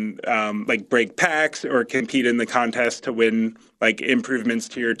 you can like break packs or compete in the contest to win like improvements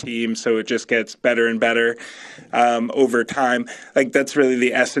to your team. So it just gets better and better over time. Like, that's really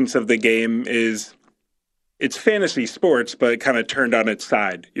the essence of the game. Is it's fantasy sports, but kind of turned on its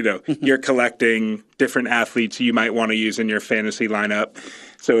side. You're collecting different athletes you might want to use in your fantasy lineup.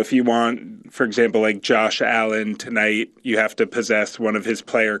 So if you want, for example, like Josh Allen tonight, you have to possess one of his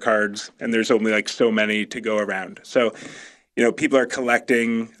player cards, and there's only like so many to go around. So, people are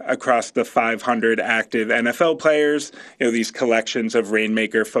collecting across the 500 active NFL players, these collections of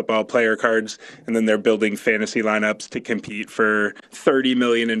Rainmaker football player cards, and then they're building fantasy lineups to compete for $30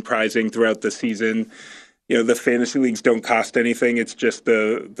 million in prizing throughout the season. The fantasy leagues don't cost anything. It's just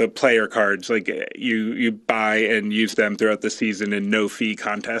the player cards. Like, you buy and use them throughout the season in no-fee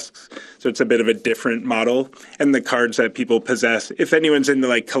contests. So it's a bit of a different model. And the cards that people possess, if anyone's into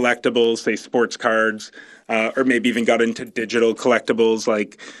like collectibles, say sports cards, or maybe even got into digital collectibles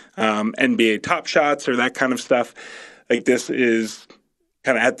like NBA Top Shots or that kind of stuff, like this is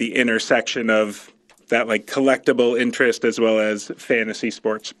kind of at the intersection of that like collectible interest as well as fantasy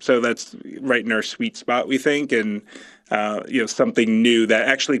sports. So that's right in our sweet spot, we think. And, something new that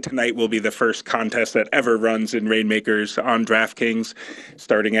actually tonight will be the first contest that ever runs in Rainmakers on DraftKings,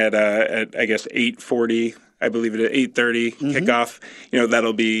 starting at I guess 8:40 I believe it at 8:30 kickoff.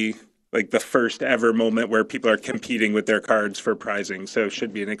 That'll be like the first ever moment where people are competing with their cards for prizing. So it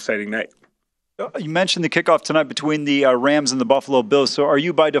should be an exciting night. You mentioned the kickoff tonight between the Rams and the Buffalo Bills. So are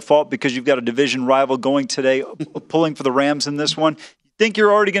you by default, because you've got a division rival going today, pulling for the Rams in this one? You think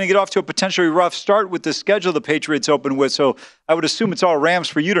you're already going to get off to a potentially rough start with the schedule the Patriots open with. So I would assume it's all Rams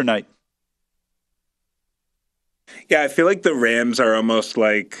for you tonight. Yeah, I feel like the Rams are almost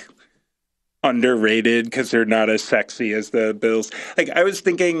like underrated because they're not as sexy as the Bills. Like, I was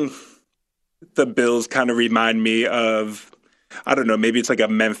thinking the Bills kind of remind me of, I don't know, maybe it's like a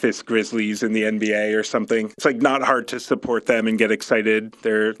Memphis Grizzlies in the NBA or something. It's like not hard to support them and get excited.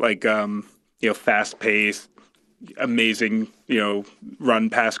 They're like, fast paced, amazing, run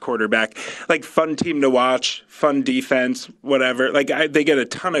pass quarterback, like fun team to watch, fun defense, whatever. Like they get a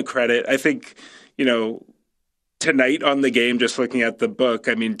ton of credit. I think, tonight on the game, just looking at the book,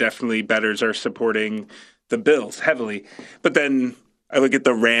 I mean, definitely bettors are supporting the Bills heavily. But then I look at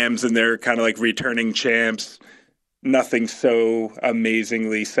the Rams and they're kind of like returning champs. Nothing so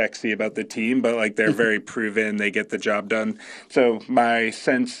amazingly sexy about the team, but like they're very proven. They get the job done. So my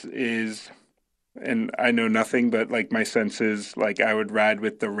sense is, and I know nothing, but like my sense is like I would ride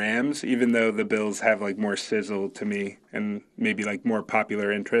with the Rams, even though the Bills have like more sizzle to me and maybe like more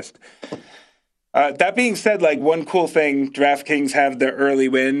popular interest. That being said, like one cool thing, DraftKings have the early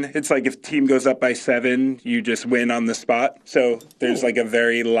win. It's like if team goes up by 7, you just win on the spot. So there's like a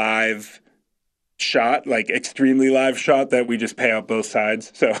very live shot, like extremely live shot that we just pay out both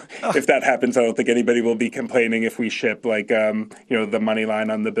sides. So if that happens, I don't think anybody will be complaining if we ship like, the money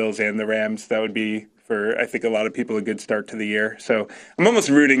line on the Bills and the Rams. That would be, for I think a lot of people, a good start to the year. So I'm almost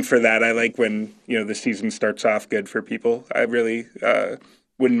rooting for that. I like when, the season starts off good for people. I really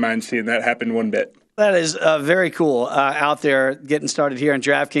wouldn't mind seeing that happen one bit. That is very cool out there getting started here on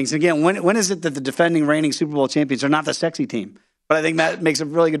DraftKings. Again, when is it that the defending reigning Super Bowl champions are not the sexy team? But I think Matt makes a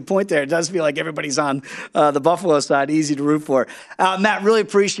really good point there. It does feel like everybody's on the Buffalo side, easy to root for. Matt, really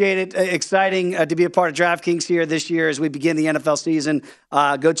appreciate it. Exciting to be a part of DraftKings here this year as we begin the NFL season.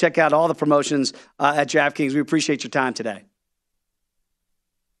 Go check out all the promotions at DraftKings. We appreciate your time today.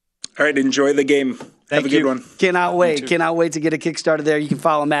 All right, enjoy the game. Have a good one. Cannot wait. Cannot wait to get a kick started there. You can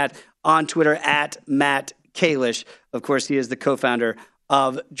follow Matt on Twitter at Matt Kalish. Of course, he is the co-founder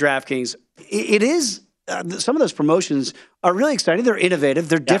of DraftKings. It is some of those promotions are really exciting. They're innovative.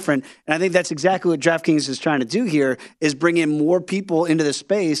 They're different. And I think that's exactly what DraftKings is trying to do here, is bring in more people into the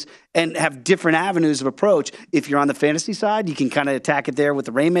space and have different avenues of approach. If you're on the fantasy side, you can kind of attack it there with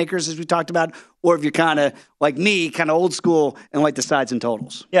the Rainmakers, as we talked about. Or if you're kind of like me, kind of old school and like the sides and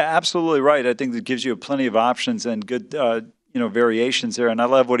totals. Yeah, absolutely right. I think that gives you plenty of options and good variations there. And I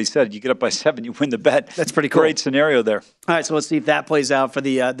love what he said. You get up by 7, you win the bet. That's pretty cool. Great scenario there. All right, so let's see if that plays out for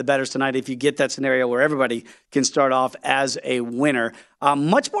the bettors tonight. If you get that scenario where everybody can start off as a winner.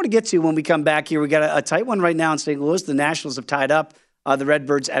 Much more to get to when we come back here. We got a tight one right now in St. Louis. The Nationals have tied up the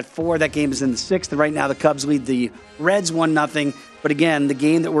Redbirds at 4. That game is in the 6th. And right now the Cubs lead the Reds 1-0. But again, the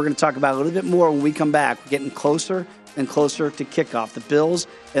game that we're going to talk about a little bit more when we come back, we're getting closer and closer to kickoff. The Bills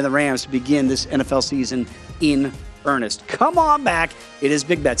and the Rams begin this NFL season in earnest. Come on back. It is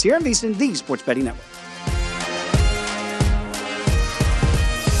Big Bets here on VSiN, the Sports Betting Network.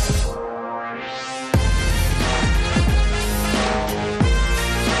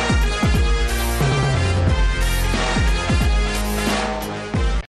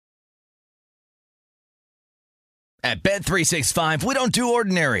 At Bet365, we don't do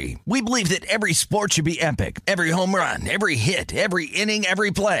ordinary. We believe that every sport should be epic. Every home run, every hit, every inning,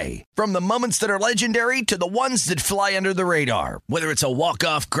 every play. From the moments that are legendary to the ones that fly under the radar. Whether it's a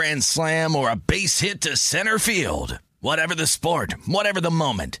walk-off grand slam or a base hit to center field. Whatever the sport, whatever the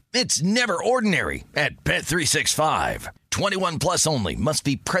moment. It's never ordinary at Bet365. 21 plus only. Must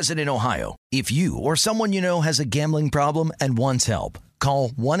be present in Ohio. If you or someone you know has a gambling problem and wants help, call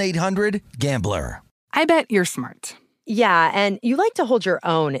 1-800-GAMBLER. I bet you're smart. Yeah, and you like to hold your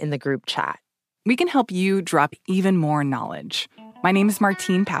own in the group chat. We can help you drop even more knowledge. My name is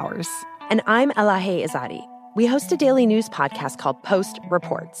Martine Powers. And I'm Elahe Izadi. We host a daily news podcast called Post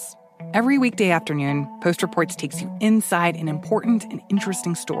Reports. Every weekday afternoon, Post Reports takes you inside an important and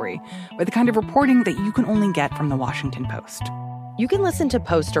interesting story with the kind of reporting that you can only get from the Washington Post. You can listen to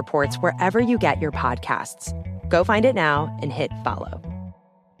Post Reports wherever you get your podcasts. Go find it now and hit follow.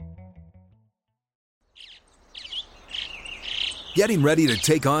 Getting ready to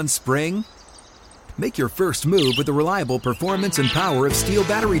take on spring? Make your first move with the reliable performance and power of Steel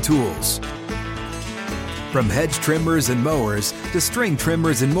battery tools. From hedge trimmers and mowers to string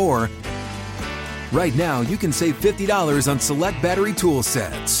trimmers and more, right now you can save $50 on select battery tool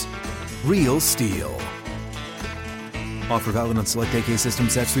sets. Real Steel. Offer valid on select AK system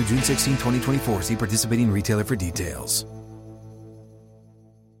sets through June 16, 2024. See participating retailer for details.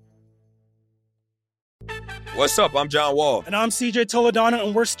 What's up? I'm John Wall. And I'm CJ Toledano,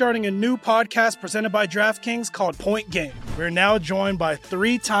 and we're starting a new podcast presented by DraftKings called Point Game. We're now joined by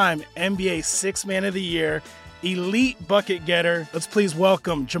three-time NBA Sixth Man of the Year, elite bucket getter. Let's please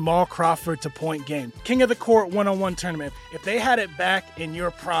welcome Jamal Crawford to Point Game. King of the Court one-on-one tournament. If they had it back in your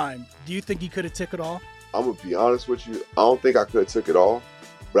prime, do you think you could have took it all? I'm going to be honest with you. I don't think I could have took it all,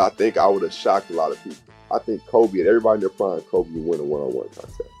 but I think I would have shocked a lot of people. I think Kobe and everybody in their prime, Kobe would win a one-on-one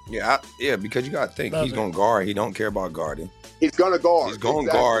contest. Yeah, because you got to think. He's going to guard. He don't care about guarding. He's going to guard. He's going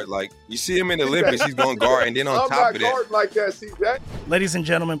to guard. Like, you see him in the Olympics, he's going to guard. And then on top of that. I'm not guarding like that, CJ. Ladies and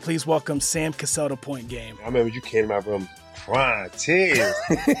gentlemen, please welcome Sam Cassell to Point Game. I remember you came to my room crying, tears.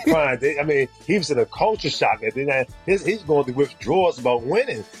 Crying. I mean, he was in a culture shock. And then he's going through withdrawals about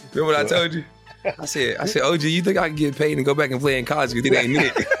winning. Remember what I told you? I said, OG, you think I can get paid and go back and play in college because it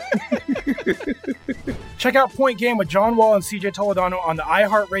ain't it? Check out Point Game with John Wall and CJ Toledano on the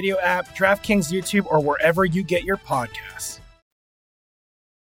iHeartRadio app, DraftKings YouTube, or wherever you get your podcasts.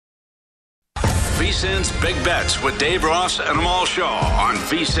 VSiN's Big Bets with Dave Ross and Amal Shaw on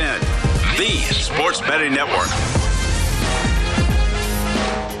VSiN, the sports betting network.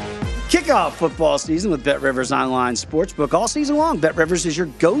 Kickoff football season with BetRivers Online Sportsbook. All season long, BetRivers is your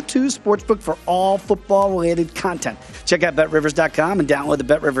go-to sportsbook for all football-related content. Check out BetRivers.com and download the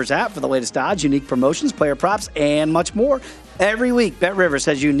BetRivers app for the latest odds, unique promotions, player props, and much more. Every week, BetRivers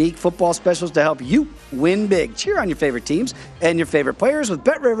has unique football specials to help you win big. Cheer on your favorite teams and your favorite players. With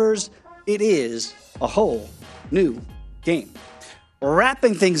BetRivers, it is a whole new game.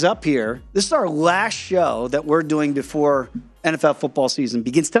 Wrapping things up here, this is our last show that we're doing before NFL football season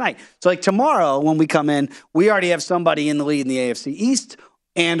begins tonight. So like tomorrow when we come in, we already have somebody in the lead in the AFC East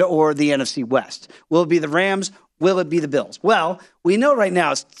and or the NFC West. Will it be the Rams? Will it be the Bills? Well, we know right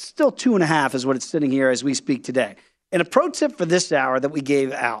now it's still 2.5 is what it's sitting here as we speak today. And a pro tip for this hour that we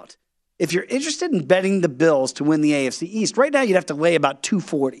gave out, if you're interested in betting the Bills to win the AFC East, right now you'd have to lay about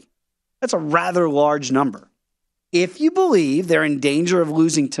 240. That's a rather large number. If you believe they're in danger of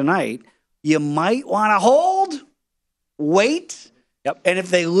losing tonight, you might want to hold, wait, and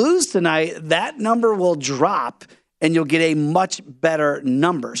if they lose tonight, that number will drop and you'll get a much better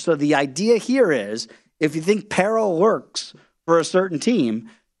number. So the idea here is if you think peril lurks for a certain team,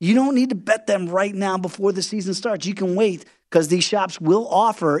 you don't need to bet them right now before the season starts. You can wait because these shops will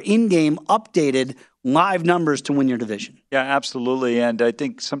offer in-game updated live numbers to win your division. Yeah, absolutely. And I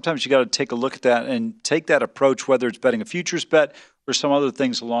think sometimes you got to take a look at that and take that approach, whether it's betting a futures bet or some other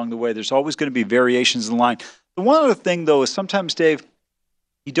things along the way. There's always going to be variations in the line. The one other thing, though, is sometimes, Dave,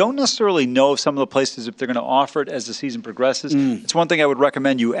 you don't necessarily know some of the places if they're going to offer it as the season progresses. It's one thing I would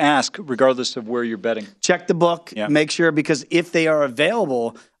recommend you ask, regardless of where you're betting. Check the book. Yeah. Make sure, because if they are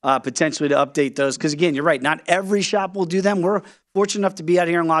available, potentially to update those. Because, again, you're right. Not every shop will do them. We're fortunate enough to be out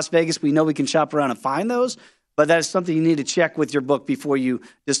here in Las Vegas. We know we can shop around and find those. But that is something you need to check with your book before you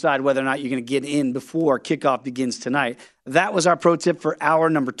decide whether or not you're going to get in before kickoff begins tonight. That was our pro tip for hour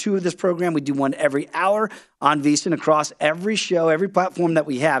number 2 of this program. We do one every hour on VSiN across every show, every platform that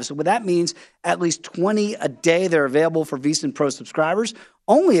we have. So what that means, at least 20 a day. They're available for VSiN Pro subscribers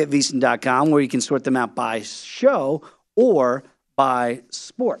only at VSiN.com, where you can sort them out by show or by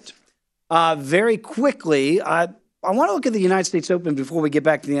sport. Very quickly, I want to look at the United States Open before we get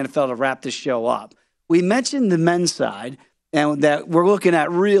back to the NFL to wrap this show up. We mentioned the men's side, and that we're looking at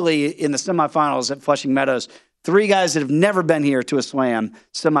really in the semifinals at Flushing Meadows, 3 guys that have never been here to a Slam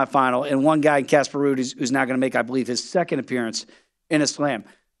semifinal, and one guy, Casper Ruud, who's now going to make, I believe, his second appearance in a Slam.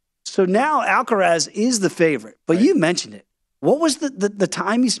 So now Alcaraz is the favorite, but you mentioned it. What was the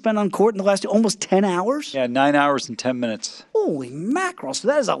time he spent on court in the last almost 10 hours? Yeah, 9 hours and 10 minutes. Holy mackerel. So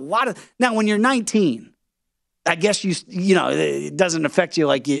that is a lot of – now, when you're 19 – I guess you know it doesn't affect you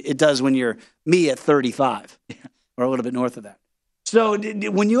like it does when you're me at 35 or a little bit north of that. So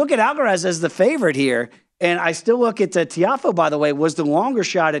when you look at Alcaraz as the favorite here, and I still look at Tiafoe, by the way, was the longer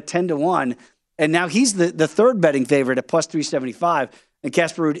shot at 10-1, and now he's the third betting favorite at plus 375, and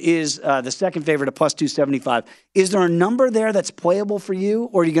Casper Ruud is the second favorite at plus 275. Is there a number there that's playable for you,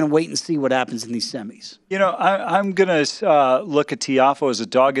 or are you going to wait and see what happens in these semis? You know, I'm going to look at Tiafoe as a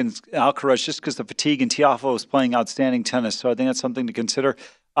dog in Alcaraz just because the fatigue, and Tiafoe is playing outstanding tennis, so I think that's something to consider.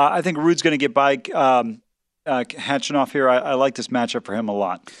 I think Ruud's going to get by Khachanov here. I like this matchup for him a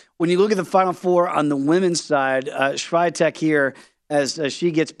lot. When you look at the Final Four on the women's side, Swiatek here, as she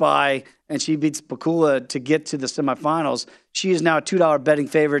gets by and she beats Bakula to get to the semifinals, she is now a $2 betting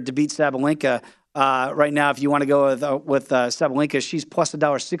favorite to beat Sabalenka. Right now, if you want to go with Sabalenka, she's plus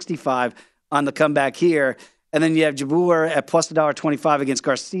 $1.65 on the comeback here. And then you have Jabeur at plus $1.25 against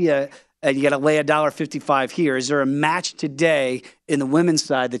Garcia, and you got to lay $1.55 here. Is there a match today in the women's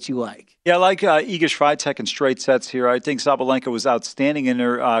side that you like? Yeah, I like Iga Swiatek in straight sets here. I think Sabalenka was outstanding in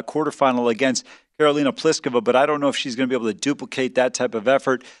her quarterfinal against Karolina Pliskova, but I don't know if she's going to be able to duplicate that type of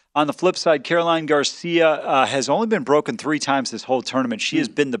effort. On the flip side, Caroline Garcia has only been broken 3 times this whole tournament. She has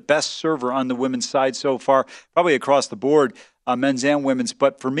been the best server on the women's side so far, probably across the board, men's and women's.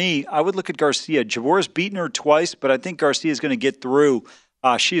 But for me, I would look at Garcia. Javor's beaten her twice, but I think Garcia is going to get through.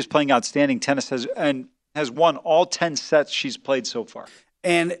 She is playing outstanding tennis and has won all 10 sets she's played so far.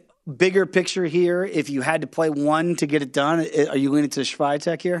 And bigger picture here, if you had to play one to get it done, are you leaning to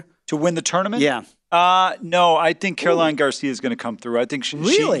Swiatek here? To win the tournament? Yeah. No, I think Caroline Garcia is going to come through. I think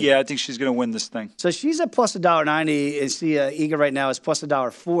Really? I think she's going to win this thing. So she's at plus $1.90. And see, Iga right now is plus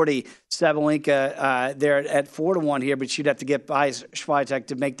 $1.40. Sabalenka, they're at 4-1 here, but she'd have to get by Swiatek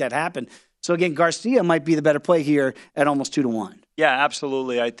to make that happen. So again, Garcia might be the better play here at almost 2-1. Yeah,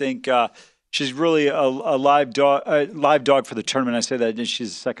 absolutely. I think she's really a live dog for the tournament. I say that she's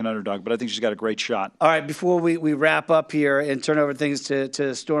a second underdog, but I think she's got a great shot. All right, before we wrap up here and turn over things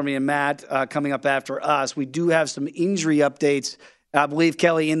to Stormy and Matt coming up after us, we do have some injury updates, I believe,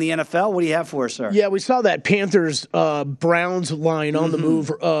 Kelly, in the NFL. What do you have for us, sir? Yeah, we saw that Panthers-Browns line on the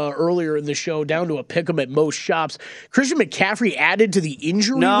move earlier in the show, down to a pick 'em at most shops. Christian McCaffrey added to the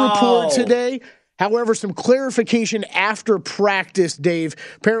injury report today. However, some clarification after practice, Dave.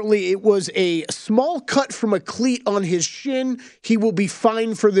 Apparently, it was a small cut from a cleat on his shin. He will be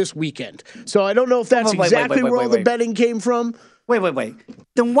fine for this weekend. So I don't know if that's exactly where all the betting came from. Wait.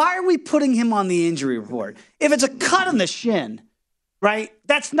 Then why are we putting him on the injury report? If it's a cut on the shin, right?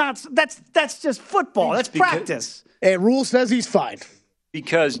 That's just football. That's practice. And Rule says he's fine.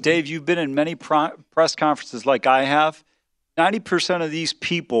 Because, Dave, you've been in many press conferences like I have. 90% of these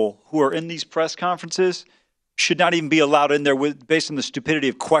people who are in these press conferences should not even be allowed in there based on the stupidity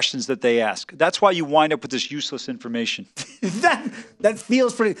of questions that they ask. That's why you wind up with this useless information. That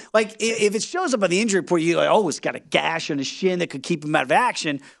feels pretty – like if it shows up on the injury report, you're like, oh, it's got a gash on his shin that could keep him out of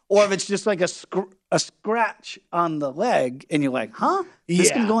action. Or if it's just like a scratch on the leg and you're like, huh? This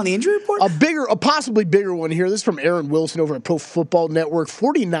can go on the injury report? A possibly bigger one here. This is from Aaron Wilson over at Pro Football Network.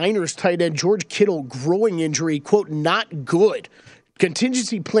 49ers tight end George Kittle growing injury, quote, not good.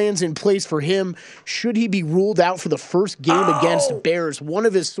 Contingency plans in place for him should he be ruled out for the first game against Bears. One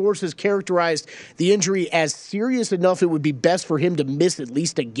of his sources characterized the injury as serious enough it would be best for him to miss at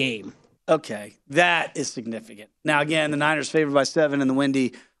least a game. Okay, that is significant. Now, again, the Niners favored by 7 in the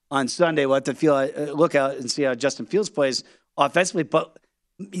Windy on Sunday. We'll have to look out and see how Justin Fields plays offensively. But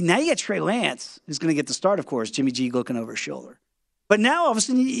now you get Trey Lance, who's going to get the start, of course. Jimmy G looking over his shoulder. But now, all of a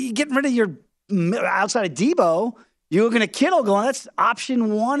sudden, you're getting rid of your outside of Debo. You're looking at Kittle going, that's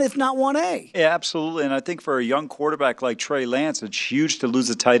option 1, if not 1A. Yeah, absolutely. And I think for a young quarterback like Trey Lance, it's huge to lose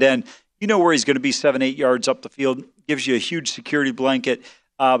a tight end. You know where he's going to be 7-8 yards up the field. Gives you a huge security blanket.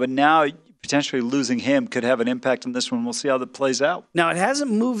 But now potentially losing him could have an impact on this one. We'll see how that plays out. Now, it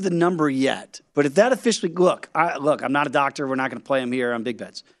hasn't moved the number yet. But if that officially – look, I'm not a doctor. We're not going to play him here on Big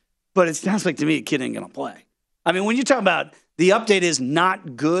Bets. But it sounds like to me a kid ain't going to play. I mean, when you talk about the update is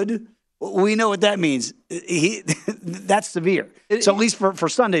not good – we know what that means. That's severe. So at least for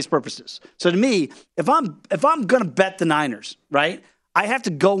Sunday's purposes. So to me, if I'm going to bet the Niners, right, I have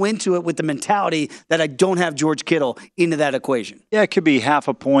to go into it with the mentality that I don't have George Kittle into that equation. Yeah, it could be half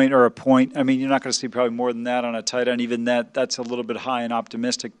a point or a point. I mean, you're not going to see probably more than that on a tight end. Even that's a little bit high and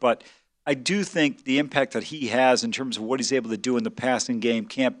optimistic. But I do think the impact that he has in terms of what he's able to do in the passing game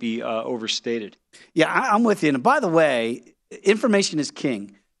can't be overstated. Yeah, I'm with you. And by the way, information is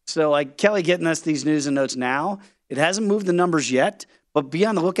king. So, like Kelly getting us these news and notes now, it hasn't moved the numbers yet, but be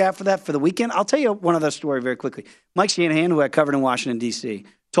on the lookout for that for the weekend. I'll tell you one other story very quickly. Mike Shanahan, who I covered in Washington, D.C.,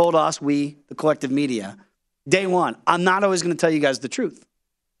 told us, the collective media, day one, I'm not always going to tell you guys the truth.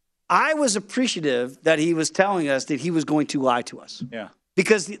 I was appreciative that he was telling us that he was going to lie to us. Yeah.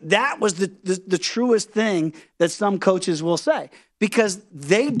 Because that was the truest thing that some coaches will say. Because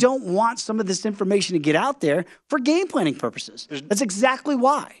they don't want some of this information to get out there for game planning purposes. That's exactly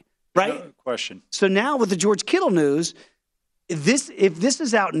why, right? No question. So now with the George Kittle news, if this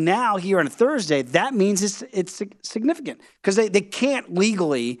is out now here on a Thursday, that means it's significant. Because they can't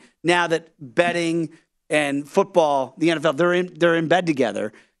legally, now that betting and football, the NFL, they're in bed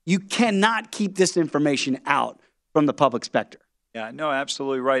together, you cannot keep this information out from the public specter. Yeah, no,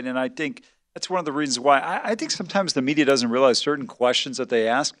 absolutely right. And I think that's one of the reasons why I think sometimes the media doesn't realize certain questions that they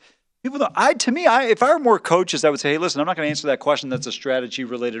ask. People don't. If I were more coaches, I would say, hey, listen, I'm not going to answer that question. That's a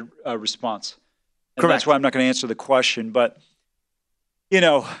strategy-related response. And Correct. That's why I'm not going to answer the question. But,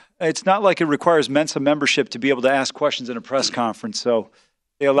 it's not like it requires Mensa membership to be able to ask questions in a press conference. So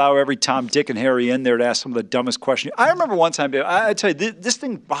they allow every Tom, Dick, and Harry in there to ask some of the dumbest questions. I remember one time, I tell you, this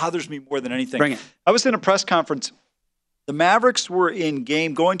thing bothers me more than anything. Bring it. I was in a press conference. The Mavericks were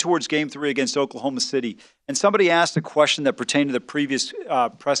going towards Game 3 against Oklahoma City, and somebody asked a question that pertained to the previous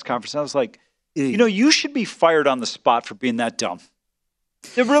press conference. I was like, you should be fired on the spot for being that dumb.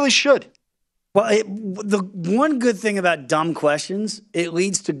 It really should. Well, the one good thing about dumb questions, it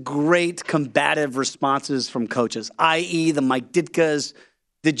leads to great combative responses from coaches, i.e. the Mike Ditkas,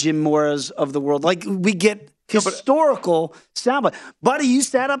 the Jim Moras of the world. Like, we get historical soundbite. Buddy, you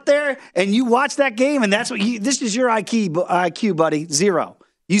sat up there and you watched that game, and this is your IQ, buddy, 0.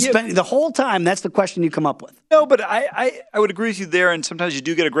 You spent the whole time, that's the question you come up with. No, but I would agree with you there, and sometimes you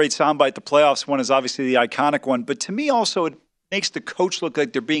do get a great soundbite. The playoffs one is obviously the iconic one, but to me also it makes the coach look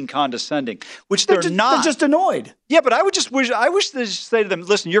like they're being condescending, which they're not. They're just annoyed. Yeah, but I wish they just say to them,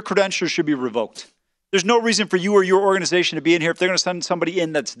 listen, your credentials should be revoked. There's no reason for you or your organization to be in here if they're going to send somebody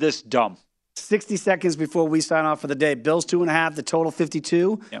in that's this dumb. 60 seconds before we sign off for the day. Bills 2.5, the total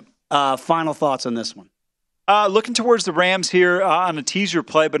 52. Yep. Final thoughts on this one. Looking towards the Rams here on a teaser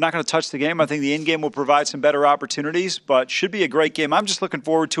play, but not going to touch the game. I think the in-game will provide some better opportunities, but should be a great game. I'm just looking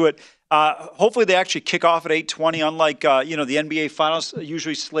forward to it. Hopefully they actually kick off at 8:20, unlike the NBA Finals,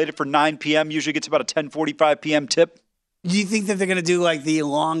 usually slated for 9 p.m., usually gets about a 10:45 p.m. tip. Do you think that they're going to do like the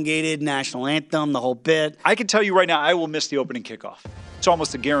elongated national anthem, the whole bit? I can tell you right now, I will miss the opening kickoff. It's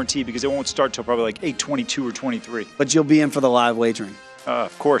almost a guarantee because it won't start till probably like 8:22 or 23. But you'll be in for the live wagering.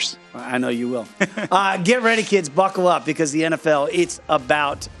 Of course. I know you will. Get ready, kids. Buckle up because the NFL, it's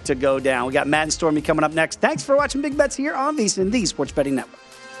about to go down. We got Matt and Stormy coming up next. Thanks for watching Big Bets here on VSiN, the Sports Betting Network.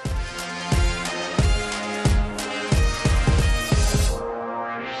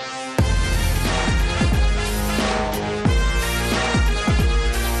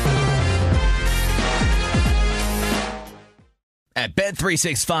 At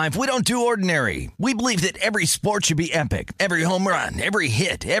Bet365, we don't do ordinary. We believe that every sport should be epic. Every home run, every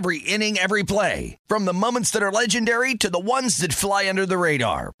hit, every inning, every play. From the moments that are legendary to the ones that fly under the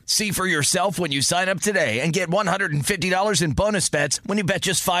radar. See for yourself when you sign up today and get $150 in bonus bets when you bet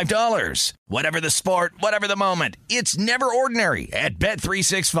just $5. Whatever the sport, whatever the moment, it's never ordinary at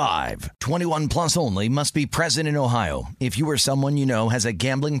Bet365. 21 plus only. Must be present in Ohio. If you or someone you know has a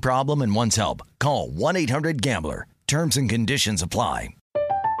gambling problem and wants help, call 1-800-GAMBLER. Terms and conditions apply.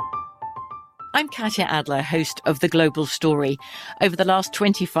 I'm Katya Adler, host of The Global Story. Over the last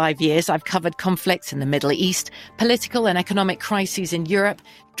 25 years, I've covered conflicts in the Middle East, political and economic crises in Europe,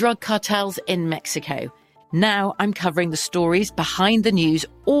 drug cartels in Mexico. Now I'm covering the stories behind the news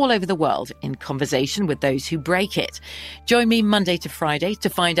all over the world in conversation with those who break it. Join me Monday to Friday to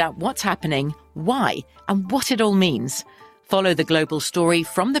find out what's happening, why, and what it all means. Follow The Global Story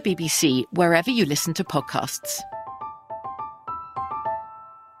from the BBC wherever you listen to podcasts.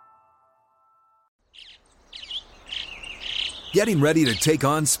 Getting ready to take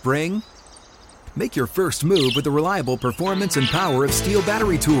on spring? Make your first move with the reliable performance and power of Steel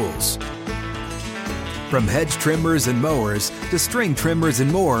battery tools. From hedge trimmers and mowers to string trimmers and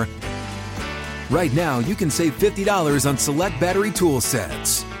more, right now you can save $50 on select battery tool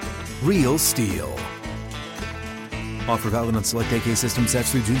sets. Real Steel. Offer valid on select AK system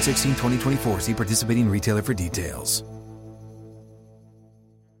sets through June 16, 2024. See participating retailer for details.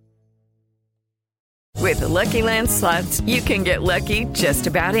 With the Lucky Land Slots, you can get lucky just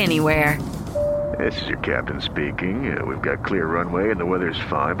about anywhere. This is your captain speaking. We've got clear runway and the weather's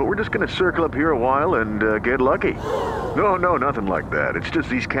fine, but we're just going to circle up here a while and get lucky. No, nothing like that. It's just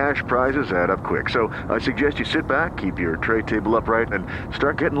these cash prizes add up quick. So I suggest you sit back, keep your tray table upright, and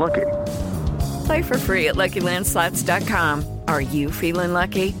start getting lucky. Play for free at LuckyLandSlots.com. Are you feeling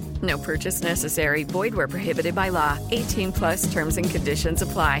lucky? No purchase necessary. Void where prohibited by law. 18 plus terms and conditions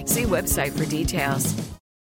apply. See website for details.